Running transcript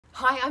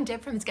Hi, I'm Deb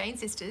from Skain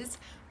Sisters.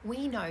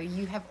 We know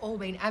you have all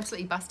been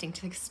absolutely busting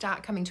to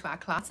start coming to our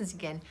classes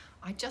again.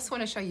 I just want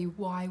to show you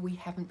why we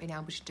haven't been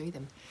able to do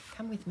them.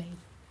 Come with me.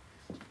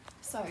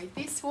 So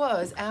this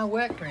was our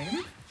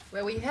workroom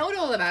where we held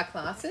all of our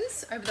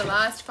classes over the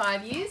last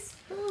 5 years.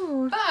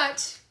 Ooh.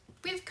 But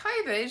with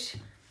COVID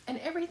and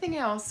everything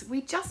else,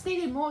 we just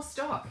needed more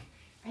stock.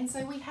 And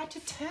so we had to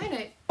turn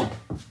it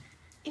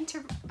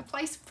into a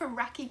place for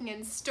racking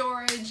and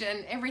storage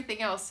and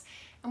everything else.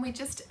 And we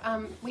just,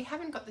 we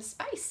haven't got the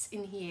space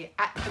in here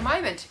at the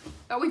moment,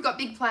 but we've got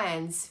big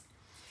plans.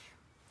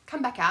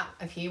 Come back out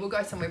of here, we'll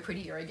go somewhere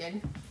prettier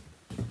again.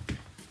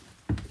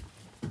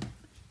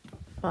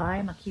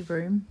 Bye, mucky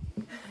room.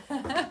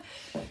 Hey,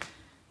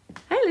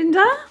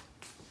 Linda.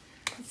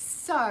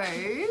 So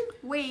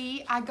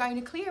we are going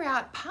to clear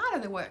out part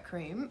of the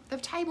workroom, the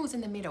tables in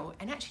the middle,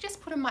 and actually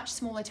just put a much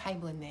smaller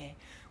table in there,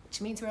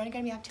 which means we're only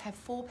going to be able to have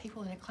 4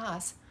 people in a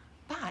class,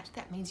 but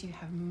that means you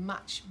have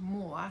much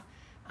more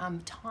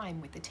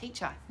time with the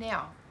teacher.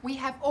 Now, we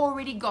have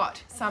already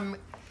got some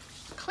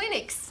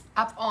clinics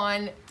up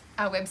on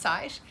our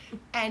website,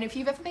 and if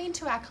you've ever been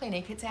to our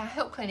clinic, it's our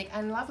help clinic,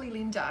 and lovely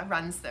Linda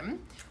runs them.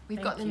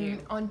 We've got them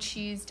on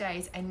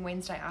Tuesdays and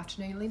Wednesday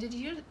afternoon. Linda, do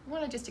you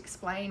want to just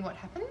explain what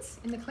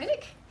happens in the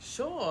clinic?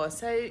 Sure.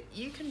 So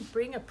you can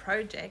bring a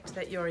project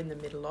that you're in the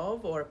middle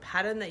of, or a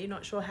pattern that you're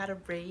not sure how to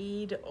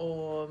read,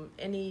 or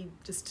any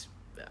just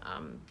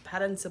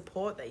pattern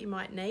support that you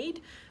might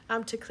need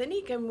to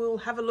clinic, and we'll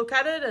have a look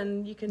at it,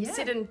 and you can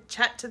sit and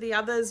chat to the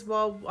others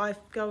while I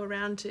go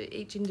around to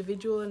each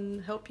individual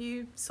and help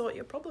you sort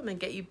your problem and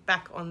get you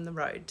back on the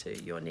road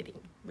to your knitting,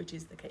 which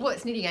is the key. Well,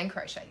 it's knitting and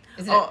crochet,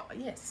 isn't it?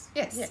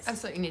 Yes,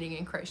 absolutely knitting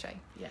and crochet.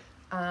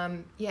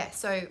 Yeah.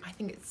 So I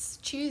think it's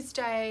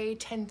Tuesday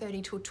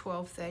 10:30 till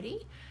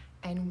 12:30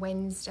 and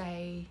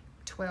Wednesday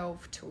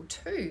 12 till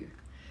 2.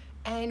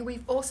 And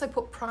we've also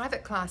put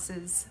private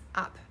classes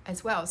up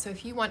as well. So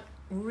if you want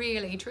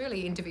really,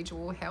 truly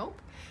individual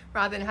help,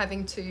 rather than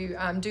having to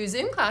do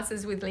Zoom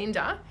classes with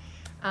Linda,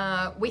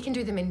 we can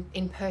do them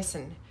in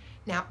person.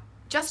 Now,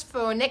 just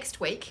for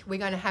next week, we're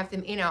going to have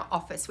them in our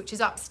office, which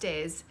is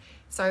upstairs.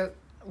 So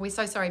we're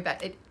so sorry,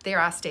 but there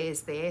are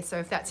stairs there. So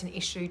if that's an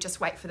issue, just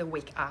wait for the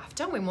week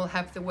after when we'll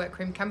have the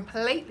workroom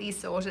completely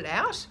sorted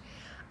out.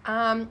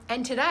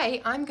 And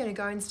today I'm going to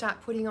go and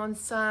start putting on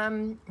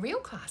some real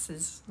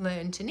classes.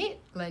 Learn to knit,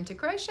 learn to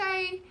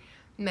crochet,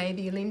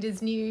 maybe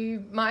Linda's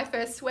new My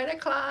First Sweater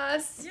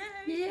class.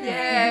 Yay.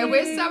 Yeah,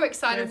 we're so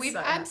excited. We're We've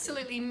so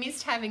absolutely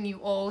missed having you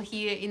all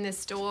here in the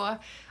store,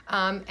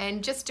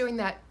 and just doing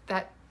that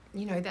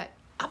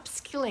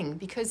upskilling,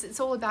 because it's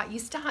all about, you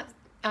start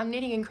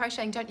knitting and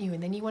crocheting, don't you?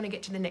 And then you want to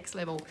get to the next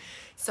level.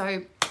 So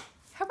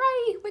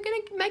hooray, we're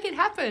going to make it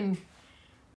happen.